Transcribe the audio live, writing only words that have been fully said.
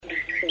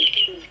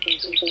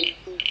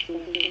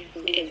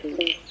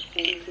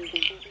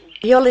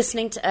You're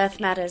listening to Earth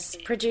Matters,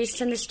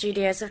 produced in the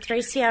studios of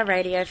 3CR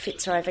Radio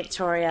Fitzroy,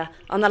 Victoria,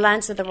 on the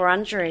lands of the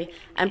Wurundjeri,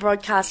 and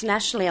broadcast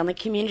nationally on the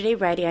Community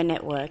Radio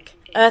Network.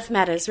 Earth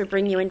Matters will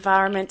bring you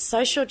environment,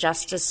 social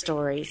justice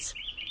stories.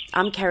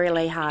 I'm Kerry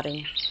Lee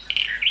Harding.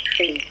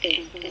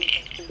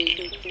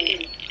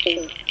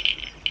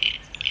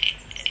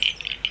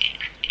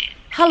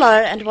 Hello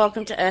and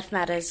welcome to Earth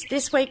Matters.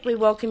 This week we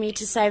welcome you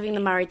to Saving the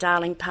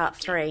Murray-Darling Part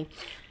 3.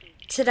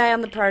 Today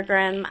on the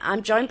program,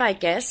 I'm joined by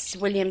guests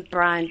William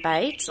Brian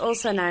Bates,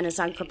 also known as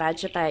Uncle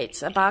Badger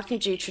Bates, a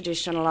Barkindji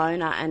traditional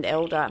owner and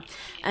elder,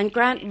 and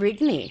Grant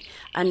Rigney,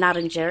 a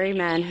Ngarrindjeri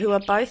man, who are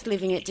both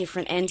living at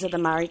different ends of the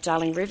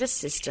Murray-Darling River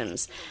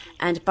systems.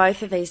 And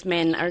both of these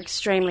men are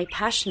extremely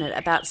passionate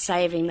about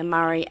saving the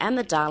Murray and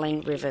the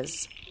Darling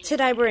rivers.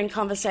 Today we're in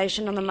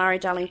conversation on the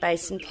Murray-Darling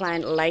Basin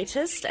Plan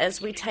latest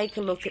as we take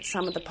a look at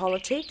some of the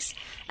politics,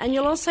 and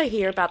you'll also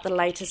hear about the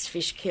latest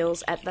fish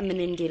kills at the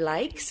Menindee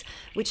Lakes,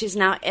 which is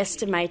now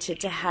estimated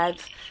to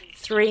have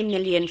 3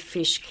 million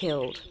fish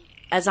killed,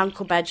 as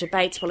Uncle Badger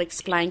Bates will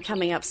explain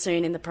coming up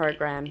soon in the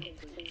program.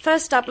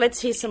 First up,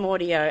 let's hear some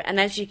audio, and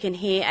as you can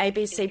hear,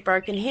 ABC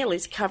Broken Hill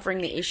is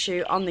covering the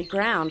issue on the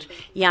ground,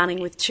 yarning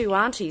with two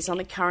aunties on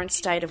the current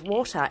state of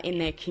water in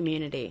their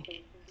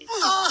community.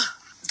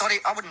 Dottie,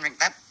 I wouldn't drink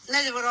that.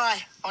 Neither would I.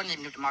 I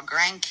need it to my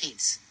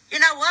grandkids. You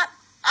know what?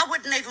 I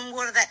wouldn't even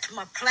water that to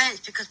my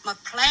plants because my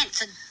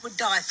plants would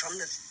die from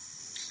the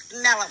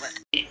smell of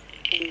it.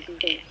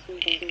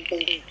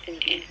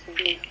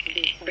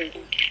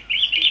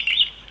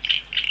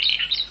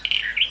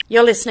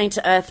 You're listening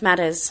to Earth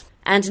Matters.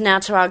 And now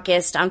to our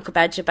guest, Uncle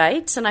Badger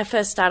Bates. And I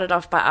first started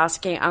off by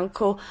asking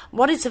Uncle,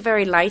 what is the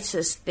very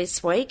latest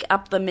this week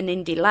up the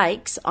Menindee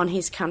Lakes on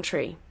his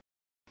country?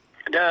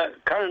 The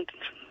current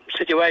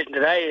situation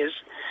today is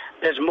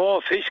there's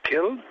more fish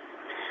killed,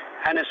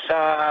 and it's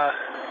the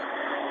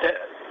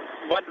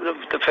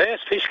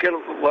first fish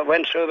kill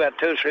went through about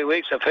 2 or 3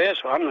 weeks. The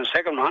first one, the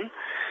second one,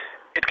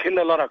 it killed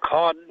a lot of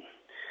cod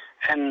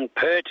and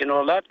perch and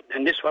all that,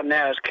 and this one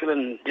now is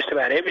killing just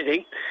about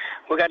everything.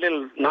 We got a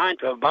little nine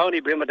to a bony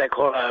brim, what they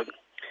call a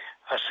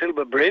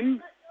silver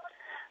brim,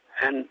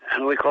 and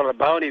we call it a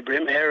bony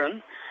brim,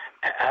 heron.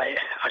 I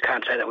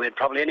can't say that word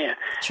properly anyhow.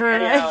 True.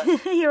 Anyhow,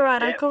 you're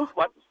right, Uncle.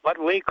 What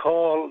we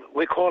call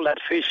that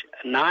fish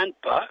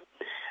ninpa,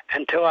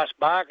 and to us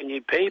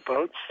Barkindji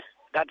people,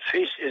 that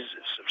fish is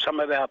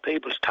some of our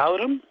people's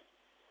totem,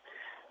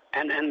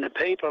 and the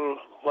people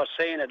were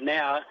seeing it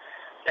now,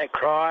 they're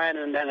crying,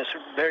 and then it's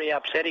very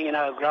upsetting,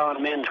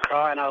 grown men's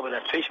crying over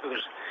that fish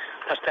because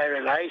that's their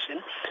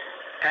relation,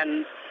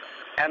 and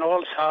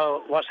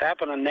also what's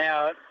happening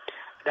now,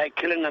 they're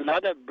killing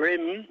another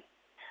brim,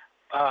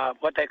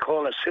 what they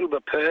call a silver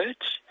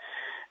perch.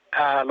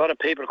 A lot of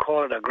people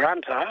call it a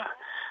grunter,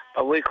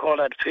 but we call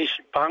that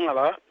fish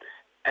bangala,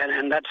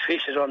 and that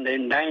fish is on the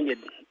endangered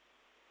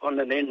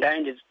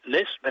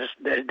list, but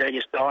they're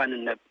just dying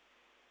in the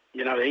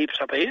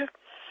heaps up here.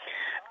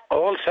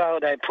 Also,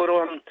 they put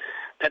on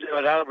that there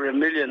was over 1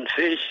 million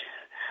fish.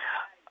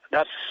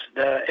 That's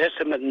the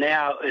estimate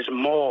now is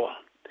more.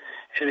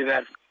 It'll be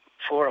about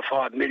 4 or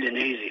 5 million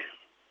easy.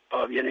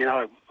 Or 3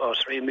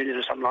 million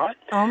or something like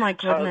that. Oh, my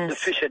goodness.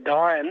 So the fish are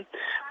dying.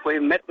 We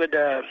met with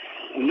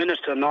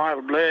Minister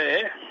Niall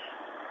Blair.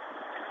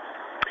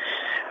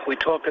 We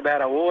talked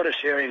about a water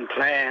sharing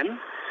plan.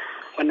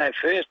 When they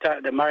first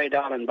started the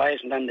Murray-Darling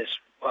Basin done this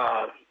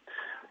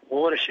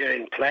water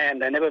sharing plan,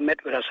 they never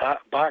met with us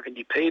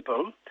Barkindji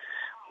people.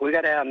 We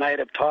got our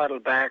native title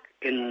back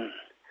in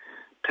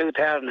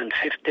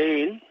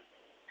 2015,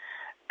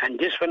 and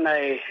just when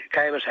they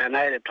gave us our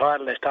native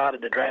title, they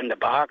started to drain the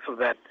bark of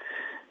that,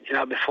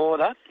 before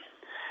that,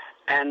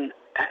 and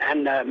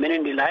the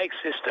Menindee Lake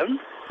system,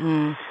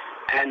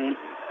 and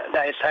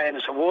they're saying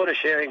it's a water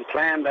sharing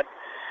plan, but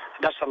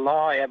that's a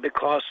lie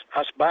because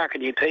us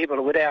Barkindji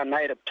people, with our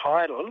native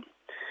title,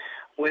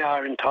 we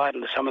are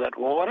entitled to some of that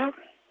water,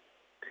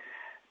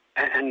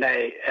 and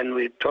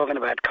we're talking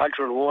about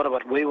cultural water,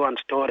 what we want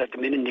stored at the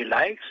Menindee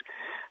Lakes,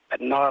 but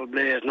Niall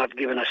Blair has not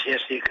given us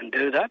yes, you can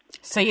do that.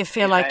 So you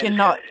feel like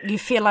you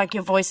feel like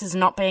your voice is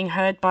not being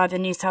heard by the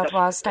New South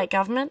Wales state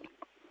government?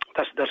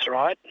 That's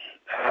right,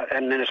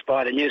 and then it's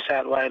by the New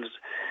South Wales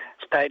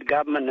state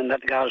government, and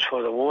that goes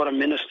for the water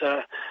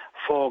minister,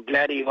 for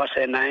Gladys, what's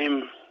her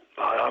name?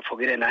 I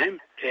forget her name.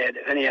 Yeah,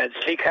 anyhow,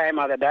 she came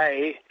the other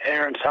day,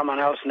 her and someone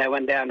else, and they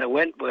went down to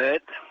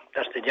Wentworth.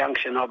 That's the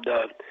junction of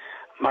the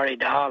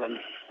Murray-Darling,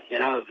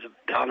 the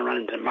Darling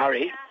running to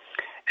Murray,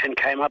 and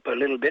came up a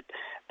little bit,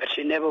 but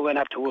she never went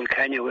up to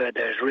Wilcannia where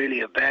there's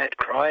really a bad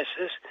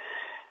crisis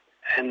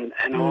and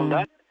all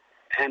that.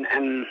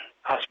 And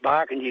us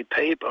Barkindji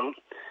people,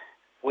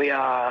 we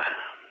are,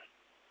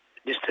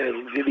 just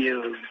to give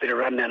you a bit of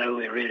rundown of who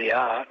we really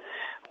are,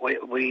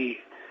 we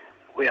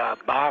are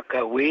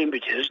Barker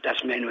Weembridges,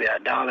 that means we are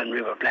Darling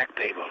River black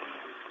people.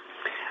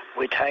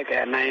 We take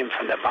our name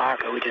from the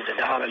Barker, which is the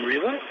Darling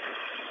River,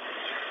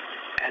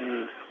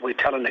 and we're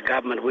telling the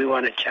government we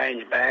want to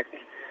change back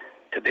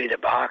to be the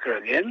Barker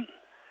again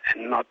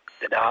and not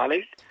the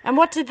Darling. And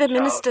what did the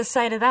minister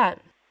say to that?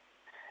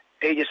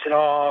 he just said,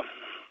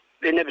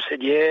 he never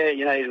said,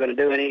 he's going to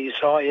do anything. He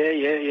said,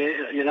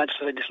 yeah,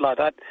 sort of just like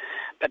that.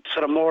 But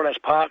sort of more or less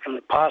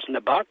passing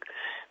the buck.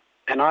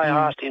 And I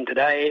asked him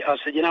today, I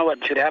said, you know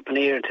what should happen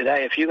here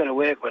today? If you're going to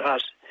work with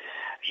us,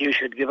 you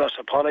should give us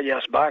apology,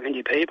 us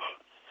Barkindji people.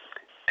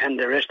 And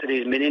the rest of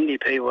these Menindee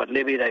people at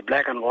Libby, they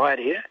black and white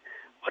here.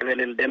 What a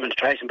little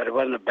demonstration, but it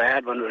wasn't a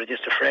bad one. It was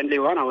just a friendly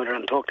one. I went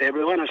around and talked to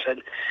everyone. I said,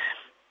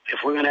 if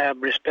we're going to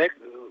have respect,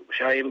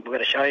 we're going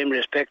to show him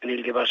respect and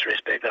he'll give us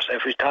respect. I said,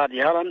 if we start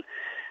yelling,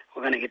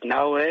 we're going to get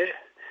nowhere.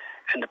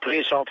 And the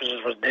police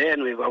officers was there,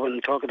 and I went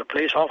and talked to the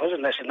police officers,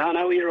 and they said,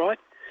 no, you're right.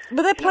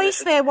 Were there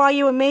police there while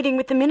you were meeting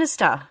with the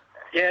minister?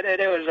 Yeah,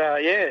 there was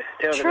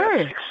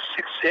True. about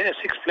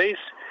six police.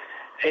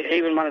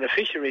 Even one of the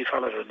fishery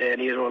fellows was there,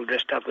 and he was all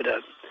dressed up with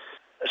a...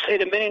 See,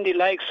 the Menindee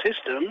Lake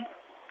system,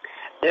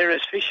 there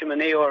is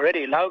fishermen here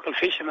already, local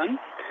fishermen,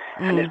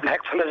 and there's black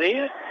fellas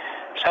here.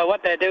 So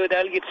what they do,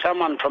 they'll get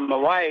someone from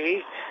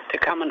away to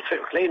come and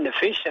clean the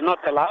fish, and not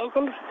the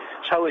locals.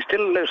 So we're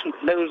still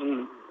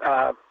losing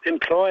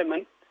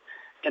employment,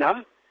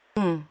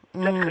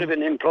 That could have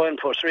been employment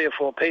for 3 or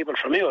 4 people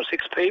from here, or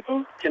 6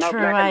 people, True,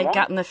 black and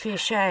gutting the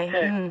fish, eh?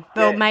 Yeah.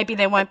 Well, maybe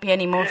there won't be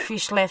any more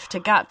fish left to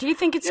gut. Do you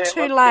think it's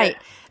too late?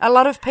 A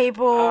lot of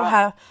people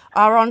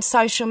are on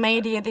social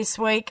media this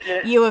week.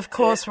 You, of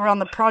course, were on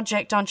the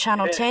project on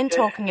Channel 10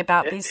 talking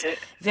about this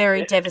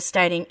very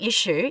devastating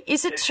issue.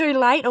 Is it too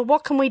late, or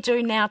what can we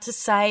do now to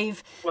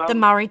save the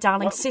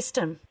Murray-Darling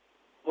system?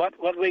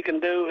 What we can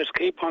do is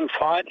keep on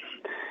fighting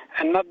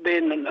and not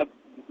being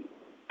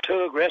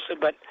too aggressive,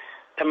 but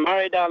the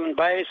Murray-Darling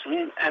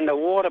Basin and the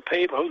water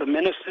people, the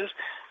ministers,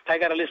 they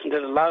got to listen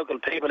to the local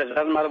people. It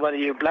doesn't matter whether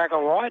you're black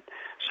or white,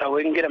 so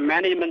we can get a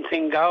management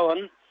thing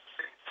going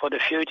for the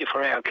future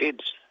for our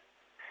kids.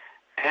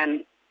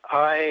 And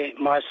I,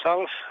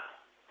 myself,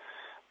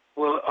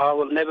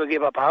 will never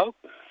give up hope,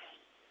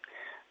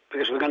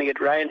 because we're going to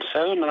get rain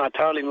soon, and I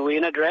told him we're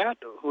in a drought.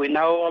 We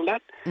know all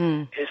that.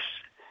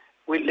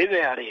 We live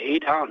out here. He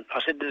don't.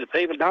 I said to the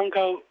people, don't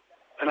go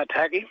and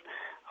attack him.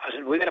 I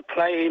said, we've got to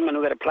play him, and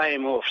we've got to play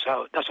him off.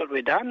 So that's what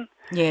we've done.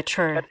 Yeah,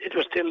 true. But it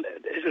was still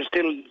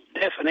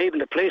deaf, and even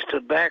the police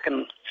stood back,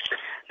 and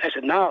they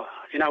said, no,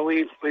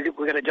 we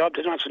got a job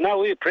to do. I said, no,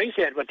 we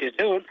appreciate what you're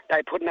doing.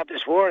 They're putting up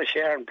this water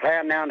sharing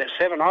plan now, and there's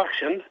 7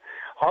 options.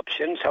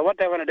 So what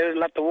they want to do is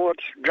let the water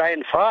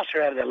drain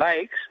faster out of the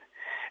lakes,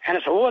 and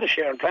it's a water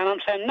sharing plan. I'm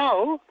saying,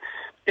 no,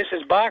 this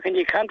is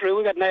Barkindji country.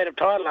 We've got native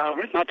title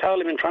over it, and I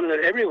told him in front of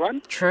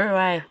everyone. True,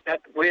 eh?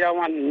 That we don't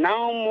want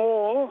no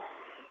more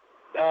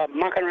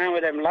mucking around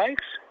with them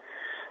lakes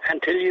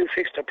until you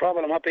fix the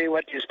problem up here,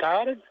 what you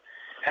started,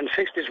 and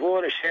fix this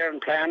water sharing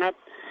plan up.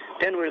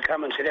 Then we'll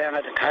come and sit down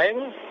at the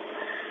table.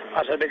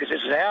 I said, because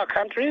this is our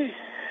country,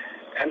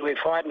 and we're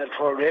fighting it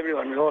for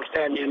everyone. We all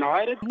stand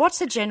united. What's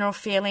the general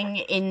feeling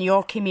in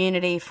your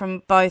community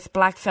from both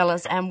black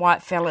fellas and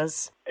white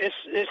fellas? It's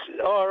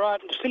all right.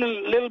 Still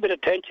a little bit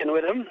of tension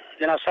with them.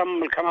 Some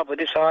will come up with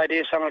this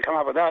idea, some will come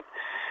up with that.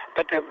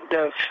 But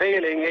the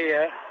feeling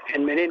here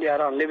in Menindee, I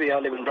don't live here, I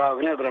live in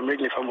Broken Hill, but I'm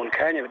originally from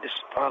Wilcannia, but this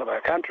is part of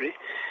our country.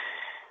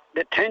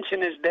 The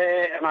tension is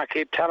there, and I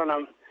keep telling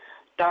them,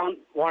 don't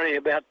worry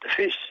about the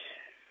fish.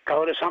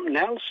 Go to something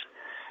else.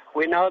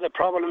 We know the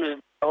problem is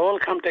all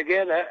come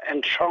together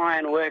and try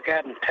and work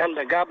out and tell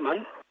the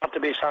government not to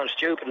be so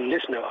stupid and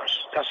listen to us.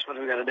 That's what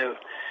we're going to do.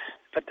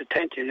 But the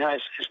tension,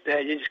 is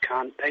there. They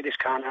just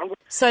can't help it.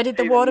 So did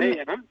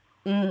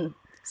the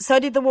So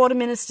did the Water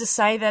Minister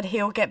say that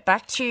he'll get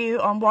back to you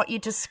on what you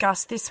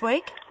discussed this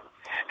week?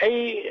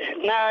 He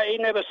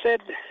never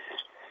said.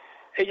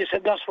 He just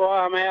said, that's why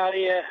I'm out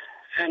here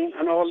and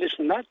all this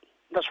and that.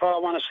 That's why I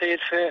want to see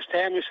it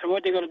firsthand. We said,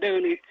 what are you going to do?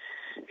 And he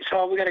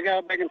said, we've got to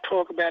go back and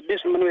talk about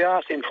this. And when we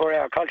asked him for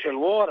our cultural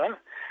water,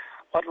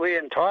 what we're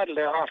entitled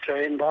to after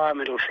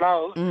environmental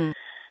flow,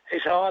 he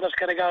said, that's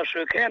got to go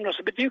through Canberra. I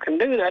said, but you can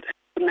do that.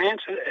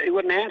 He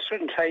wouldn't answer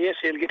it and say, yes,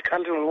 he'll get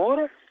cultural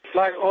water.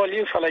 Like all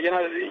you fellas,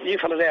 you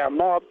fellas are our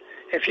mob.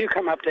 If you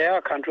come up to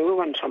our country, we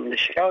want something to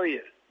show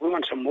you. We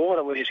want some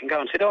water where you can go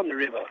and sit on the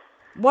river.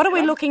 What are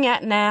we looking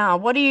at now?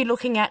 What are you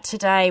looking at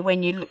today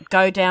when you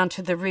go down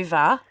to the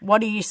river?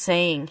 What are you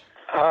seeing?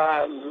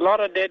 A lot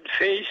of dead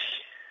fish,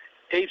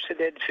 heaps of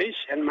dead fish,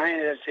 and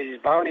mainly that's his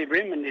bony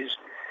brim and his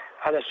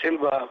other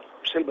silver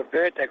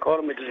bird, they call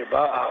him, which is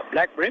a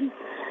black brim.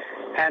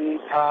 And,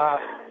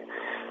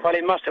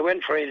 he must have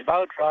went for his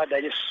boat ride.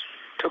 They just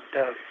took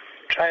the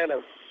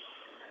trailer.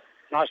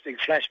 Nice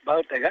big flash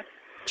boat they got.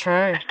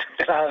 True.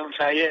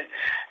 So yeah.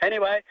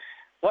 Anyway,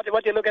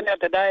 what you're looking at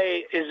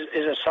today is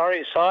a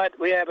sorry sight.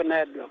 We haven't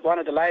had one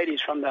of the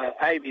ladies from the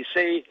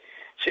ABC.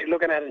 She's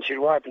looking at it and she's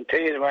wiping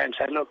tears away and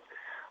said, look,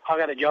 I've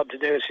got a job to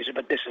do. She said,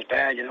 but this is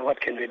bad, what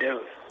can we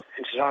do?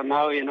 And she said, I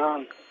know,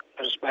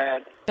 it's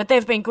bad. But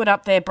they've been good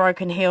up there,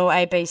 Broken Hill,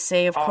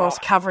 ABC, of course,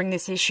 covering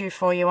this issue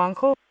for you,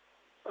 Uncle.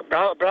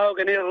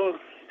 Broken Hill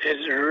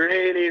is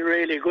really,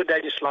 really good. They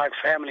just like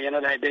family,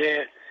 they're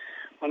there.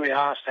 When we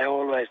ask, they're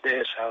always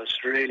there, so it's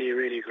really,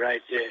 really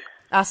great, yeah.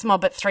 Us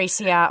mob at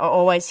 3CR are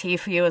always here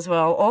for you as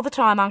well. All the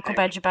time, Uncle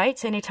Badger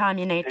Bates, anytime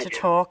you need to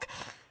talk.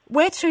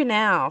 Where to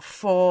now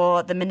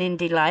for the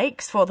Menindee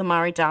Lakes, for the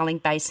Murray-Darling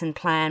Basin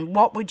Plan?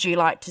 What would you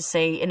like to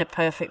see in a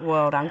perfect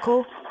world,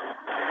 Uncle?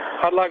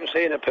 I'd like to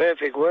see in a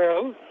perfect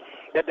world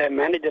that they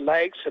manage the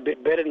lakes a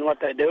bit better than what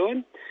they're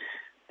doing.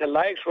 The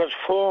lakes was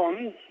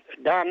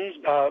done,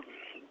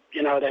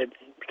 they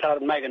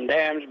started making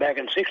dams back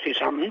in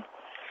 60-something,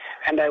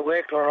 and they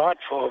worked all right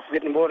for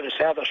getting water to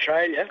South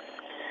Australia.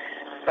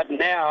 But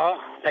now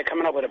they're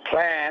coming up with a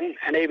plan,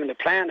 and even the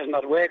plan is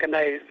not working.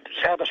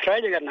 South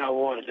Australia got no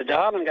water, the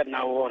Darling got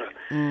no water,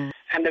 and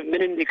the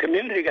Menindee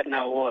community got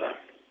no water.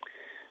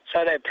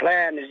 So their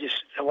plan is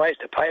just a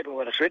waste of paper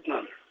what it's written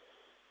on,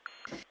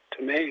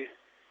 to me.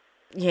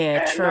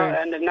 Yeah, true.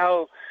 And there's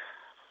no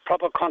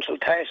proper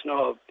consultation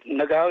or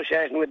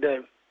negotiation with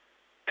the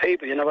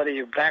people, whether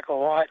you're black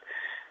or white,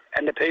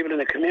 and the people in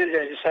the community.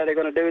 They just say they're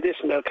going to do this,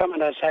 and they'll come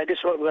and they'll say, this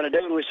is what we're going to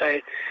do, and we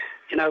say,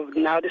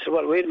 no, this is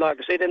what we'd like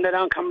to see. Then they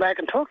don't come back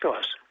and talk to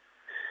us.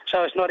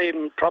 So it's not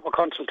even proper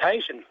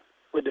consultation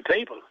with the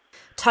people.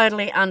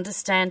 Totally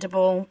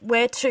understandable.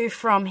 Where to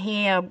from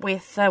here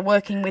with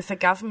working with the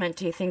government,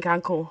 do you think,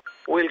 Uncle?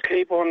 We'll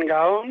keep on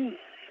going,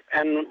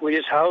 and we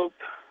just hope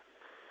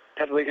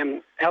that we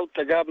can help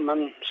the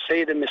government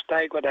see the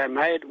mistake what they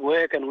made,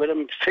 working with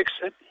them, fix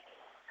it,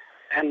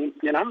 and,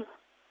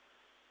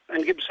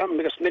 and give something.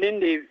 Because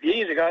Menindee,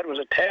 years ago, it was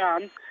a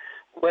town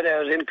where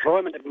there was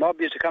employment. The mob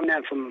used to come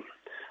down from,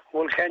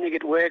 well, can you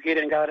get work here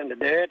and go out in the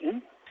dirt?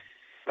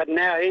 But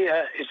now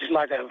here, it's just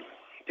like a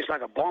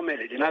bomb in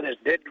it. There's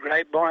dead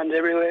grapevines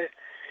everywhere.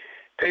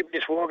 People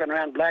just walking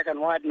around black and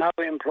white, no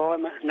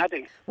employment,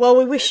 nothing. Well,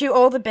 we wish you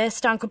all the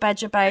best, Uncle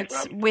Badger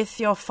Bates, with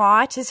your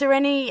fight. Is there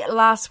any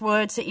last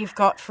words that you've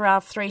got for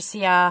our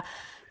 3CR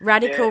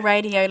Radical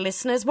Radio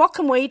listeners? What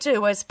can we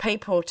do as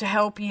people to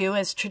help you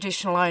as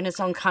traditional owners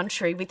on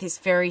country with this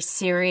very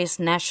serious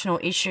national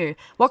issue?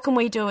 What can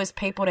we do as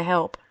people to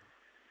help?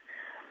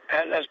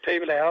 As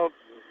people to help,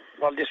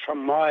 well, just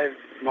from my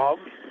mob,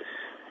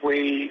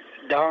 we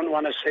don't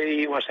want to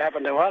see what's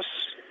happened to us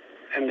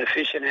and the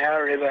fish in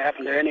our river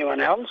happen to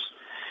anyone else.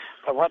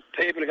 But what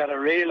people have got to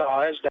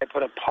realise, they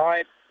put a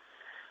pipe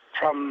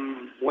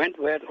from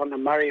Wentworth on the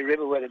Murray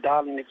River, where the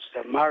Darling meets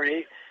the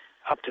Murray,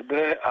 up to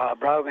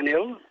Brogan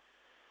Hill,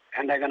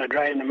 and they're going to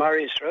drain the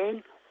Murray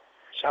through.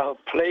 So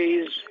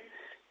please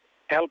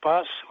help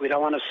us. We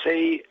don't want to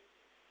see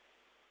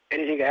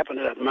anything happen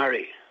to that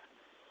Murray,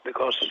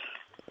 because it's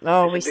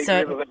a big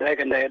river, but they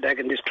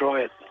can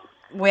destroy it.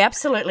 We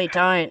absolutely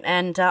don't.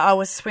 And I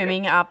was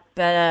swimming up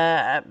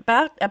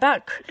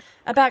about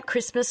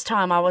Christmas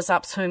time. I was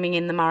up swimming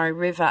in the Murray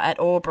River at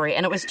Albury,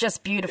 and it was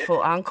just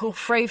beautiful, Uncle.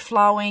 Free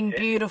flowing,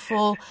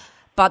 beautiful.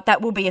 But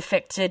that will be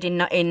affected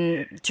in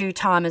due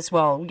time as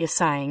well, you're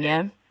saying,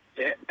 yeah?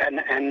 Yeah, and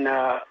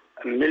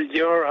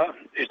Mildura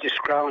is just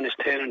growing, it's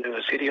turning into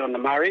a city on the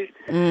Murray.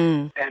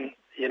 And,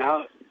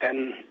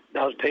 and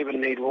those people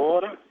need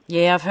water.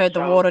 Yeah, I've heard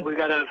the water. We've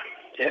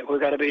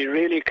got to be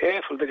really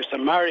careful, because the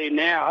Murray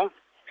now,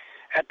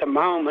 at the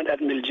moment, at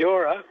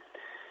Mildura,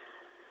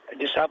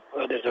 just up,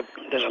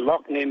 there's a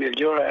lock near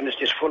Mildura, and it's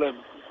just full of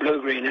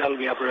blue-green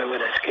algae up there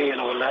with their ski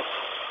and all that.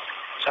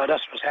 So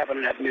that's what's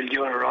happening at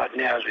Mildura right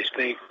now as we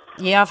speak.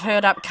 Yeah, I've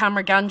heard up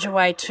Cumragunja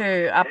way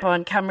too, up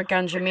on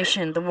Cumragunja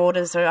Mission. The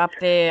waters are up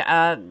there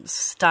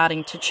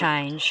starting to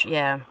change,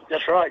 yeah.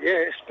 That's right,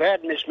 yeah. It's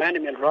bad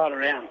mismanagement right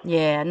around.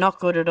 Yeah, not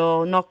good at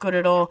all, not good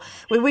at all.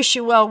 We wish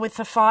you well with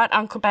the fight,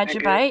 Uncle Badger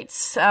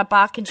Bates,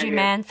 Barkindji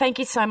man. Thank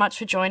you so much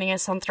for joining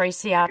us on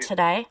 3CR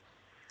today.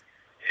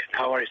 Yeah,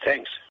 no worries,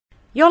 thanks.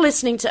 You're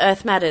listening to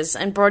Earth Matters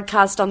and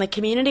broadcast on the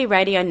Community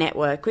Radio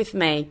Network with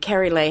me,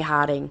 Kerry Lee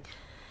Harding.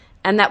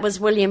 And that was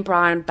William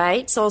Brian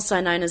Bates,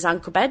 also known as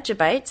Uncle Badger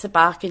Bates, a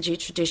Barkindji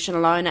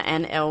traditional owner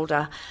and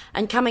elder.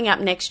 And coming up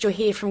next, you'll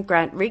hear from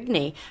Grant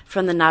Rigney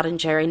from the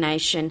Ngarrindjeri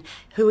Nation,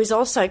 who is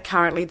also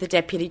currently the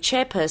Deputy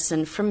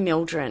Chairperson from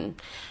Mildren.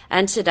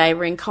 And today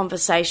we're in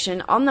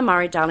conversation on the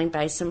Murray-Darling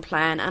Basin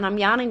Plan, and I'm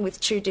yarning with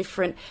two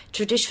different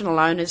traditional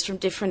owners from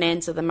different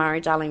ends of the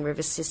Murray-Darling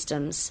River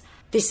systems.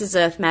 This is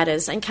Earth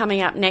Matters, and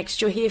coming up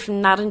next, you'll hear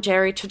from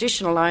Ngarrindjeri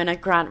traditional owner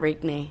Grant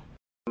Rigney.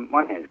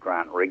 My name is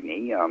Grant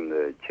Rigney. I'm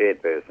the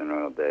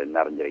chairperson of the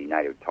Ngarrindjeri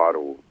Native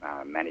Title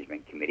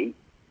Management Committee,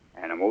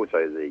 and I'm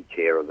also the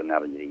chair of the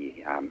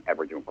Ngarrindjeri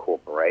Aboriginal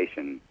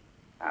Corporation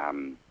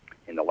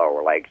in the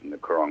Lower Lakes in the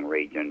Coorong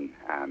region,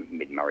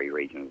 Mid-Murray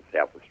region of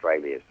South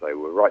Australia. So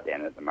we're right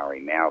down at the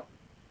Murray mouth,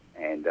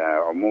 and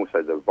I'm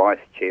also the vice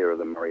chair of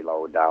the Murray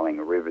Lower Darling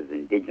Rivers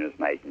Indigenous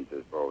Nations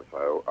as well.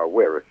 So I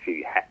wear a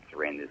few hats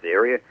around this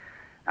area,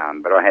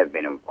 but I have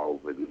been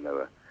involved with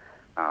the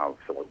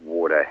sort of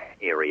water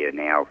area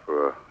now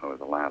for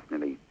the last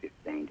nearly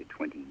 15 to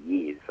 20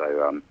 years.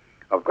 So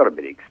I've got a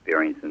bit of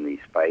experience in these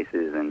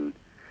spaces, and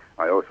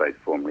I also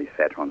formerly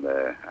sat on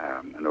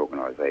an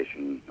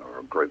organisation or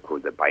a group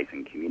called the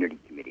Basin Community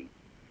Committee,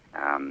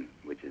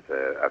 which is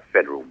a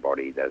federal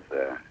body that's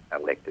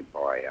elected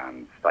by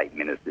state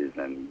ministers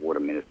and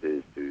water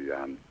ministers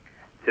to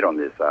sit on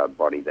this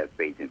body that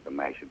feeds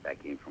information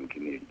back in from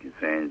community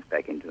concerns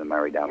back into the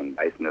Murray-Darling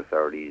Basin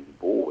Authority's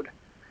board.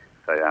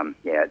 So,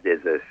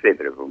 there's a fair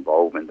bit of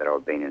involvement that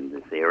I've been in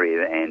this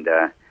area, and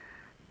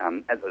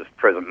at this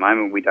present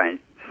moment, we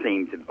don't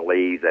seem to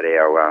believe that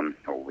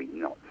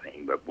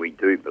we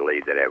do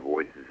believe that our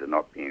voices are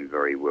not being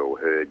very well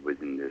heard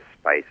within this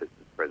space at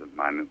the present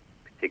moment,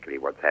 particularly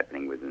what's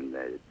happening within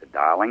the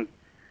Darling,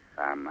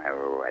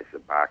 or as the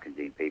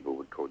Barkindji people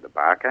would call the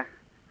Barker.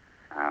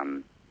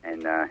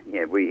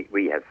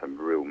 We have some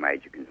real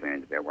major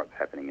concerns about what's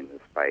happening in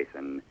this space,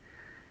 and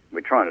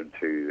we're trying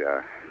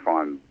to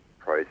find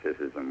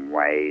processes and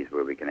ways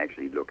where we can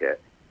actually look at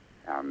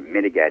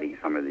mitigating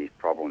some of these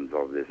problems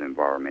of this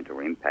environmental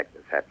impact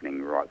that's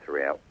happening right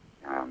throughout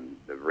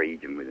the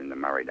region within the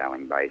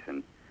Murray-Darling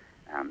Basin.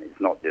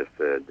 It's not just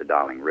the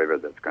Darling River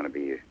that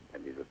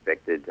is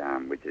affected,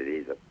 which it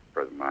is at the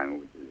present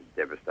moment, which is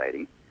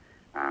devastating.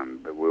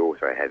 But we're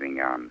also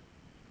having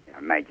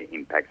major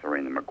impacts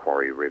around the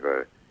Macquarie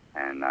River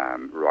and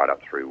right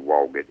up through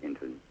Walgett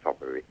into the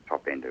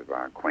top end of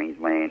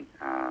Queensland.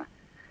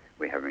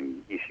 We're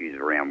having issues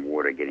around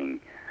water being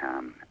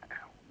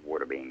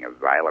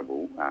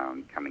available,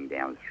 coming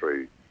down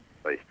through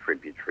those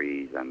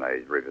tributaries and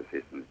those river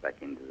systems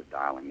back into the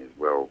Darling as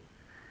well.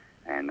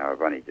 And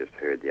I've only just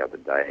heard the other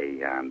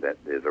day that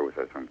there's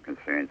also some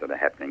concerns that are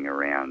happening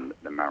around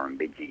the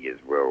Murrumbidgee as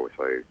well.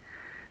 So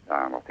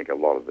I think a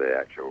lot of the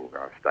actual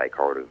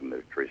stakeholders and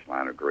the traditional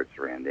owner groups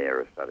around there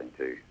are starting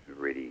to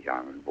really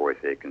voice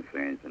their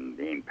concerns and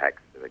the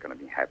impacts that are going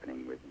to be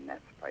happening within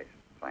that space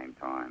at the same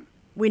time.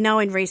 We know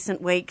in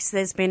recent weeks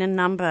there's been a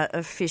number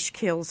of fish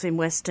kills in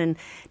Western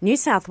New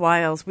South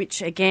Wales,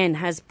 which again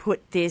has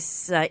put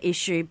this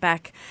issue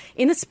back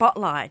in the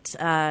spotlight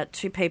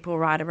to people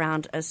right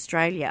around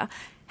Australia.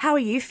 How are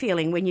you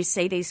feeling when you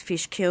see these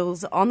fish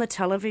kills on the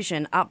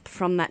television up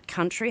from that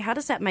country? How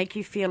does that make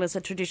you feel as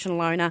a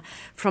traditional owner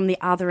from the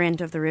other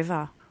end of the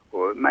river?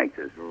 Well, it makes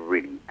us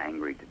really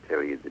angry, to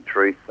tell you the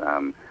truth.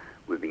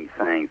 We've been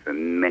saying for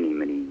many,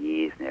 many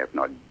years now, if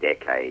not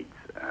decades,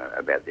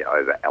 about the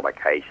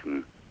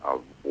over-allocation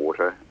of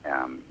water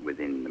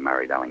within the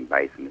Murray-Darling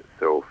Basin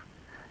itself,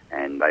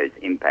 and those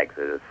impacts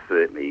are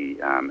certainly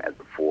at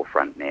the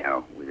forefront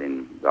now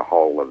within the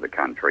whole of the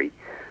country.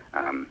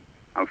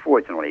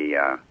 Unfortunately,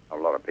 a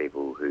lot of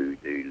people who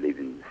do live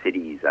in the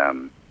cities,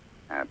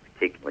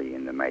 particularly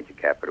in the major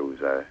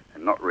capitals, are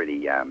not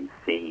really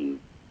seeing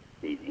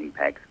these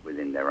impacts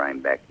within their own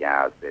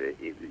backyards, but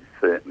it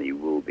certainly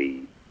will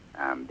be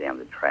down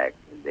the track.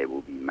 There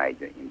will be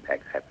major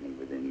impacts happening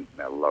within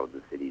a lot of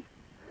the cities.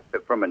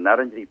 But from a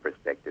Nurrinji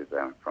perspective,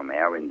 from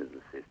our end of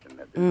the system,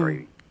 at the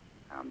very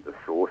the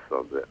source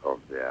of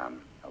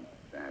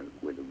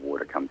where the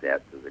water comes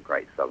out to the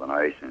Great Southern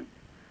Ocean,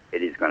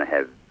 it is going to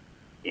have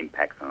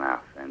impacts on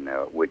us, and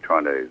we're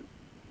trying to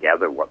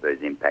gather what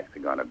those impacts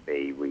are going to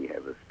be. We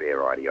have a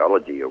fair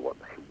ideology of what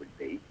they would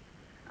be.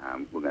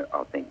 I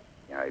think,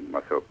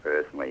 myself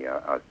personally,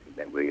 I think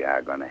that we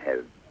are going to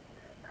have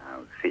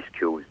fish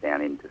kills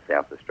down into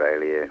South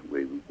Australia.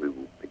 We will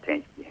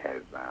potentially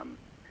have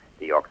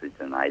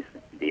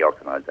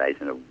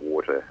deoxidisation of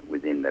water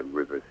within the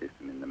river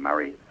system in the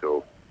Murray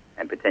itself,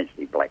 and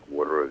potentially black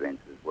water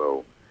events as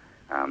well.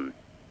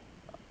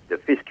 The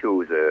fish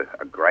kills are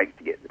great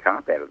to get the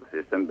carp out of the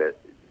system, but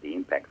the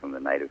impacts on the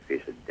native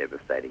fish are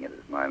devastating at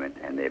this moment,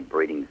 and their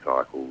breeding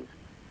cycles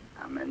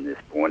and their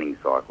spawning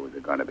cycles are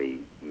going to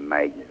be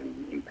major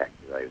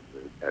impacted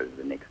over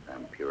the next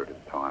period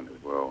of time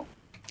as well.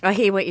 I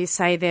hear what you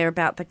say there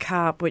about the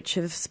carp, which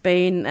has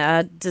been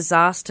a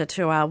disaster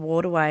to our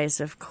waterways,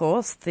 of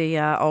course, the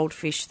old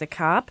fish, the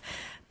carp,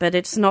 but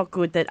it's not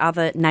good that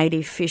other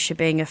native fish are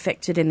being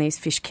affected in these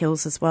fish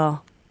kills as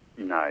well.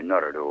 No,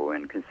 not at all.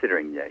 And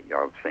considering that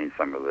I've seen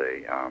some of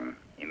the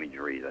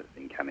imagery that's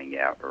been coming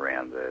out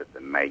around the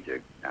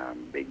major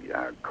big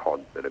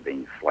cods that have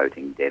been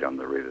floating dead on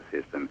the river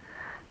system,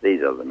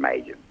 these are the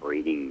major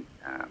breeding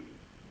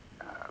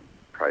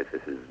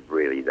processes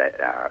really that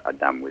are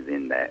done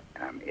within that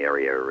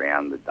area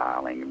around the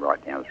Darling,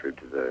 right down through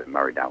to the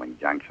Murray-Darling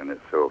Junction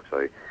itself.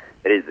 So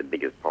it is the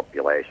biggest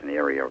population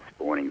area of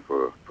spawning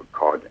for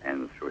cod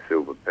and for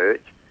silver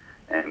perch,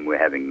 and we're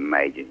having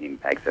major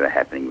impacts that are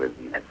happening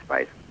within that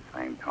space at the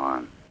same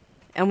time.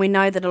 And we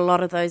know that a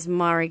lot of those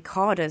Murray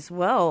cod as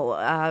well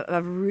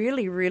are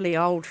really, really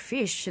old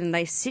fish, and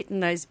they sit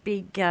in those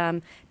big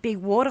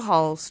water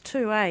holes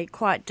too,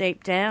 quite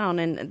deep down,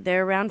 and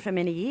they're around for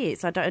many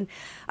years. I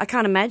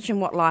can't imagine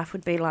what life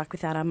would be like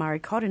without our Murray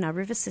cod in our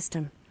river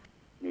system.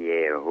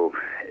 Yeah, well,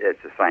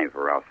 it's the same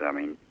for us. I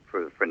mean,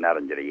 for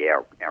Nurrinji,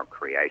 our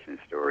creation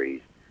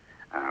stories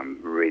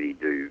really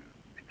do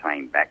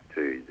pertain back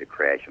to the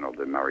creation of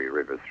the Murray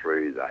River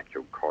through the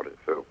actual cod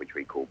itself, which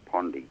we call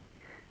Pondi.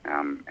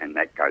 And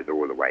that goes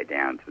all the way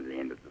down to the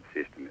end of the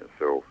system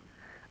itself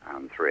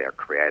through our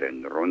creator,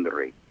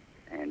 Nurundari.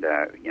 And,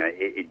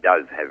 it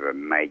does have a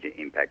major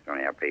impact on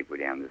our people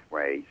down this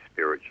way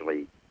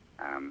spiritually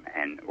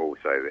and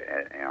also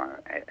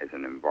as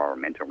an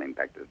environmental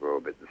impact as well.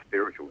 But the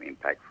spiritual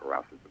impact for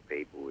us as a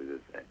people is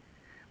that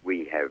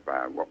we have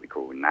what we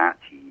call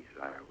Nachis,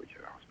 which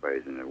I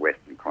suppose in a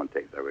Western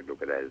context they would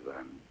look at as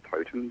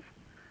totems.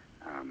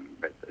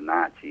 But the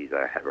marches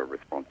have a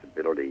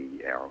responsibility,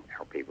 our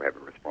people have a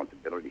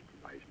responsibility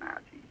to those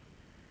marches.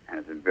 And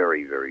it's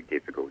very, very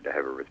difficult to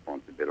have a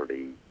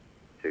responsibility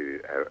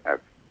to a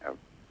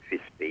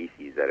fish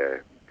species that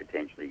are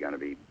potentially going to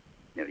be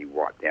nearly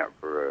wiped out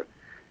for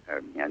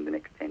the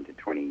next 10 to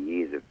 20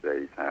 years if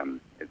those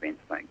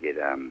events don't get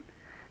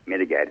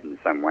mitigated in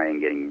some way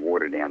and getting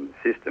water down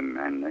the system.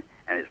 And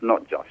it's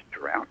not just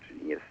drought.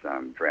 Yes,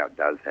 drought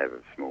does have a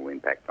small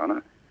impact on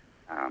it,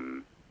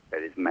 but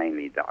it's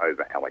mainly the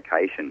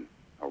over-allocation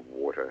of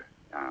water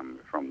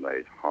from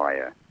those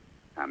higher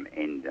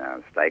end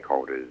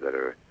stakeholders that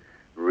are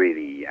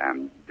really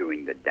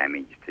doing the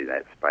damage to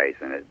that space,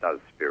 and it does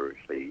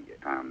spiritually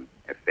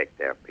affect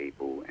our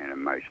people and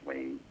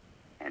emotionally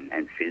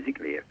and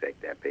physically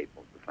affect our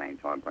people at the same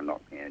time by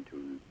not being able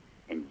to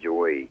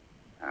enjoy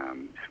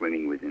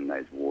swimming within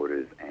those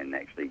waters and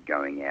actually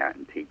going out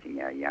and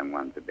teaching our young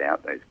ones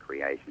about those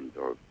creations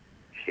of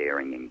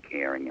sharing and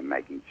caring and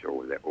making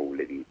sure that all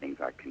living things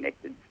are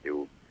connected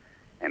still.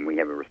 And we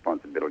have a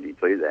responsibility to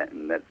do that,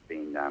 and that's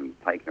been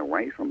taken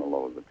away from a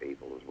lot of the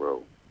people as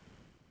well.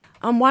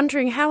 I'm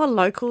wondering, how are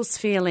locals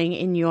feeling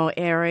in your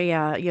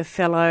area, your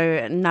fellow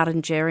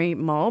Ngarrindjeri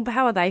mob?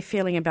 How are they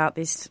feeling about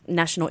this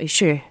national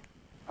issue?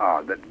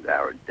 Oh,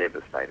 they're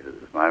devastated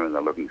at this moment.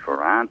 They're looking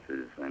for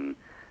answers, and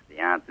the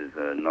answers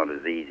are not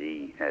as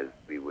easy as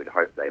we would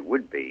hope they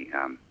would be.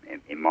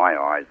 In my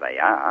eyes, they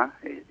are.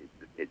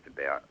 It's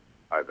about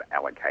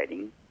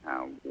over-allocating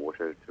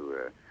water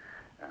to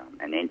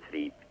an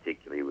entity,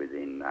 particularly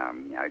within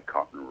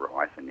cotton,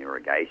 rice and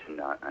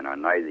irrigation. And I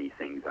know these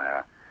things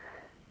are...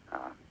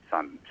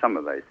 Some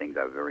of those things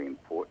are very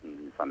important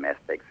in some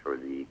aspects for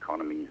the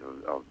economies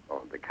of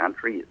the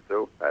country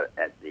itself, but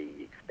at the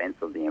expense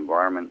of the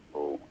environment,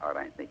 well, I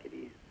don't think it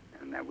is.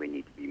 And that we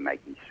need to be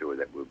making sure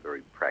that we're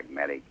very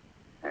pragmatic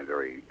and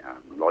very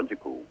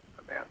logical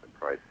about the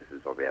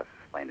processes of our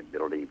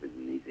sustainability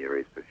within these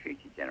areas for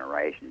future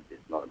generations.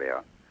 It's not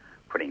about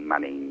putting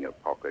money in your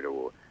pocket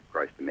or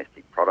gross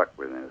domestic product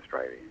within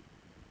Australia,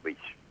 which,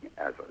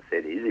 as I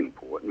said, is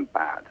important,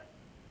 but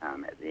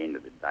at the end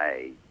of the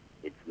day,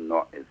 it's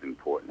not as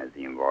important as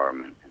the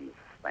environment and the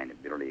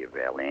sustainability of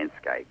our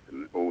landscape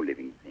and all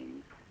living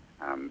things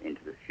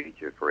into the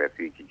future for our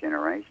future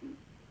generations.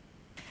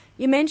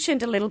 You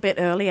mentioned a little bit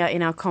earlier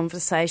in our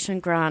conversation,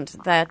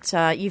 Grant,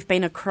 that you've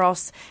been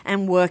across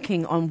and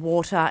working on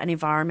water and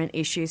environment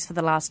issues for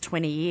the last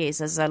 20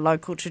 years as a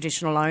local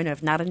traditional owner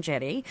of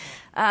Ngarrindjeri.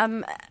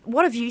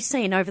 What have you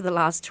seen over the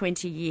last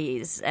 20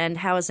 years, and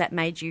how has that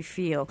made you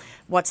feel?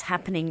 What's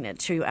happening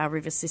to our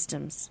river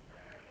systems?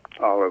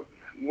 Oh,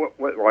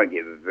 what I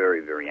get very,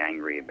 very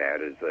angry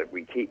about is that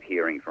we keep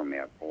hearing from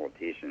our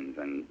politicians,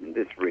 and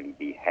this really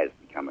has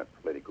become a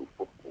political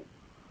football.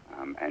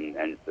 And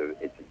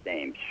it's a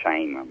damn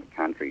shame on the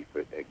country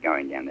for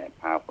going down that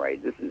pathway.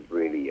 This is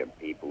really a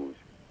people's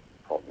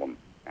problem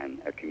and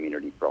a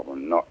community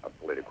problem, not a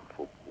political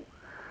football.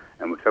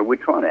 And so we're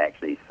trying to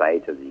actually say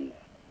to these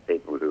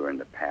people who are in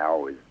the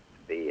powers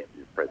to be at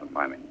this present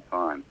moment in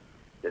time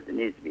that there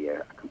needs to be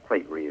a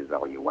complete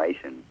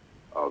reevaluation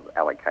of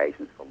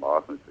allocations for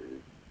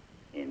licences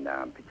in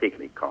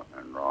particularly cotton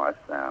and rice.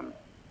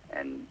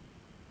 And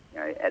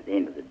at the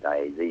end of the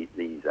day,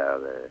 these are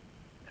the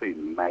two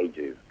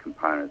major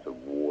components of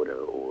water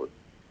or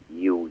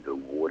yields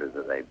of water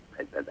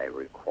that they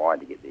require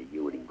to get their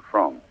yielding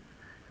from.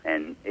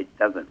 And it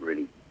doesn't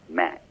really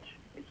match.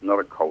 It's not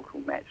a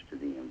cultural match to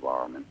the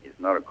environment. It's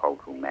not a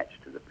cultural match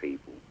to the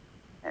people.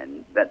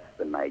 And that's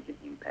the major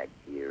impact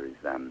here is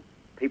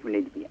people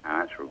need to be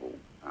answerable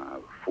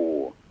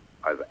for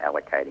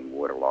over-allocating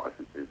water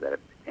licences that are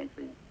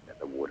potentially that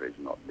the water is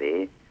not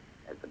there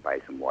as a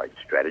basin-wide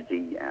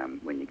strategy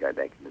when you go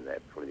back into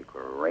that political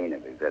arena,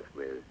 because that's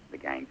where the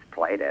game's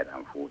played at,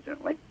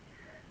 unfortunately.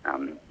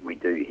 We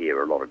do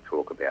hear a lot of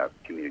talk about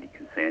community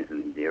concerns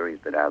in these areas,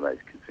 but are those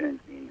concerns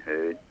being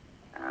heard?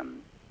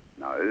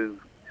 No,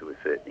 to a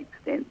certain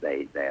extent.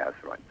 They are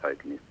sort of like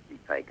tokenistically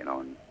taken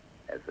on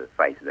as a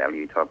face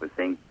value type of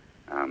thing.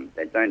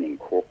 They don't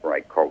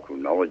incorporate cultural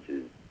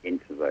knowledges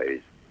into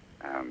those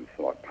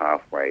sort of like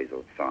pathways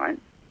of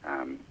science.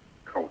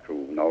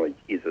 Cultural knowledge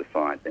is a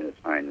science in its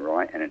own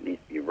right, and it needs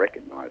to be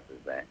recognised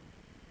as that.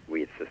 We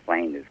have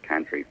sustained this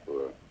country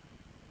for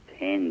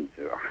tens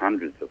or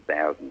hundreds of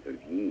thousands of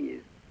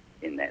years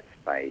in that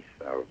space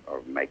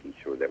of making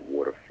sure that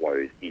water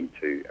flows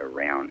into,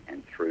 around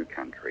and through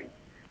country.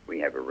 We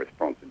have a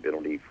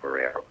responsibility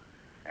for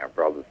our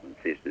brothers and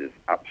sisters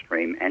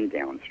upstream and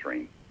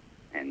downstream,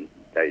 and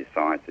those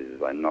sciences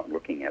are not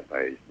looking at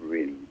those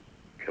really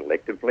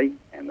collectively,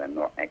 and they're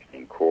not actually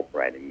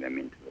incorporating them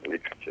into the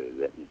literature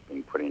that has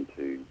been put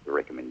into the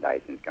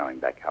recommendations going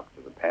back up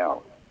to the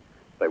powers.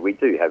 So we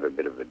do have a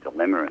bit of a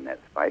dilemma in that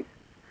space,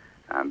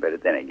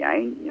 but then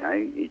again,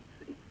 it's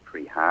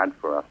pretty hard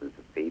for us as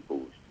a people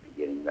to be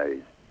getting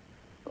those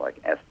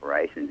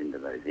aspirations into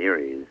those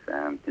areas,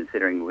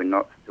 considering we're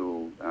not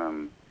still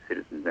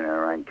citizens in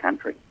our own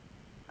country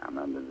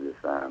under this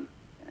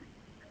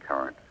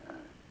current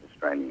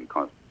Australian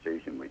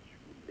Constitution, which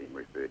been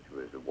referred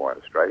to as a White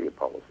Australia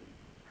policy.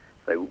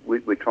 So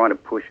we're trying to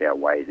push our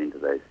ways into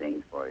those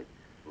things by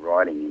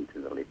writing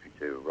into the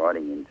literature,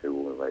 writing into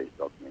all of those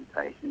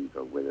documentations,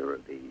 or whether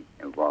it be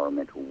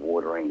environmental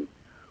watering,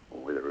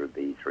 or whether it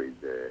be through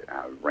the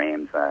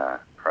Ramsar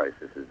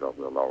processes of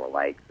the Lower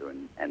Lakes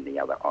and the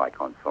other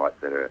icon sites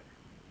that are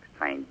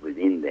contained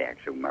within the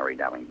actual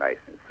Murray-Darling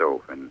Basin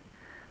itself. And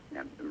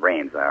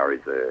Ramsar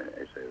is a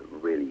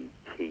really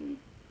key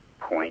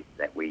point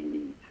that we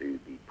need to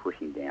be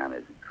pushing down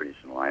as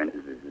traditional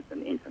owners. It's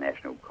an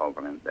international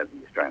covenant that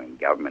the Australian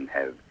government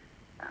have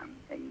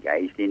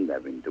engaged in.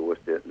 They've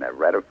endorsed it and they've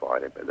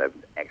ratified it, but they've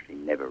actually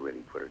never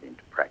really put it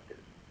into practice.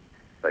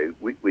 So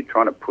we're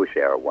trying to push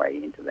our way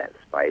into that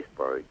space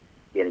by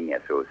getting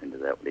ourselves into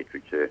that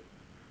literature.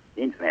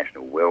 The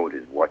international world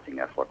is watching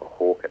us like a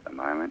hawk at the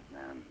moment.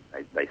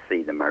 They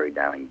see the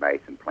Murray-Darling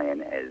Basin Plan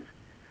as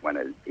one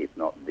of, if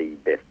not the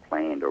best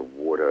planned or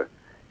water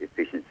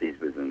efficiencies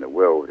within the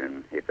world.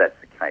 And if that's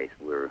the case,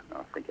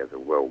 I think as a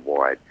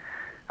worldwide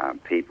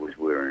peoples,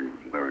 we're in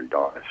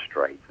dire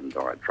straits and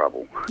dire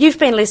trouble. You've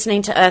been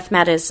listening to Earth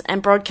Matters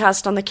and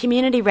broadcast on the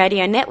Community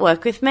Radio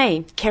Network with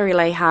me, Kerry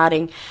Lee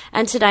Harding.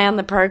 And today on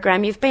the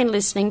program, you've been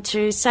listening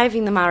to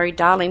Saving the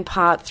Murray-Darling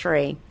Part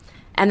 3.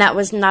 And that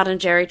was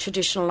Ngarrindjeri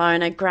traditional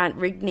owner Grant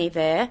Rigney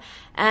there,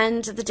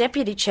 and the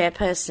Deputy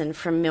Chairperson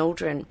from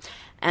Mildren.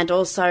 And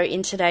also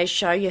in today's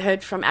show, you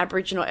heard from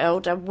Aboriginal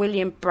elder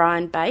William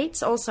Brian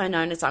Bates, also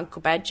known as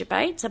Uncle Badger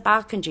Bates, a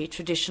Barkindji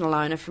traditional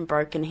owner from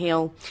Broken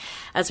Hill.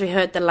 As we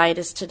heard the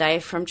latest today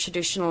from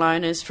traditional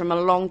owners from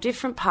along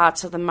different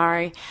parts of the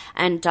Murray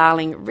and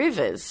Darling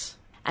rivers,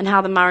 and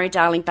how the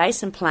Murray-Darling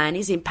Basin Plan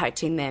is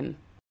impacting them.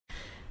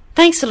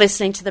 Thanks for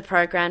listening to the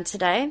program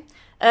today.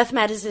 Earth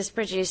Matters is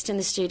produced in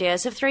the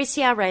studios of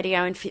 3CR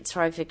Radio in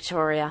Fitzroy,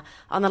 Victoria,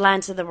 on the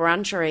lands of the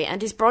Wurundjeri,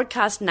 and is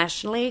broadcast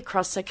nationally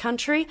across the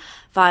country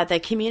via the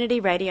Community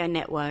Radio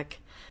Network.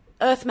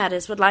 Earth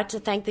Matters would like to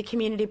thank the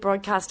Community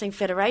Broadcasting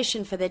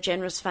Federation for their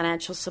generous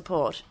financial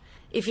support.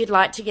 If you'd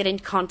like to get in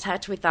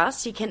contact with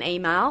us, you can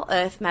email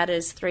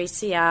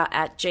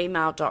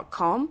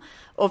earthmatters3cr@gmail.com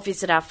or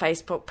visit our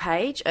Facebook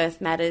page, Earth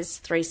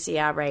Matters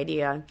 3CR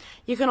Radio.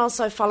 You can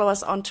also follow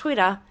us on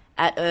Twitter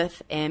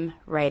 @EarthM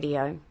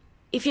Radio.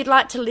 If you'd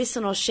like to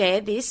listen or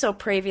share this or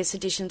previous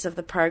editions of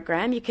the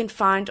program, you can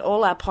find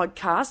all our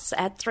podcasts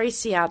at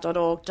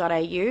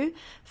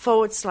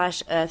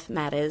 3cr.org.au/Earth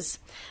Matters.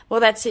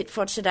 Well, that's it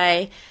for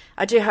today.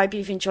 I do hope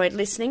you've enjoyed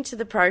listening to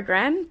the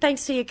program.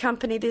 Thanks for your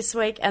company this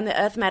week, and the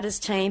Earth Matters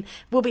team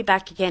will be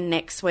back again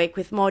next week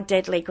with more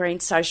deadly green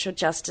social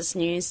justice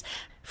news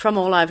from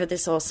all over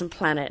this awesome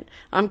planet.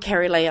 I'm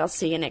Kerry Lee. I'll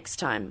see you next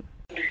time.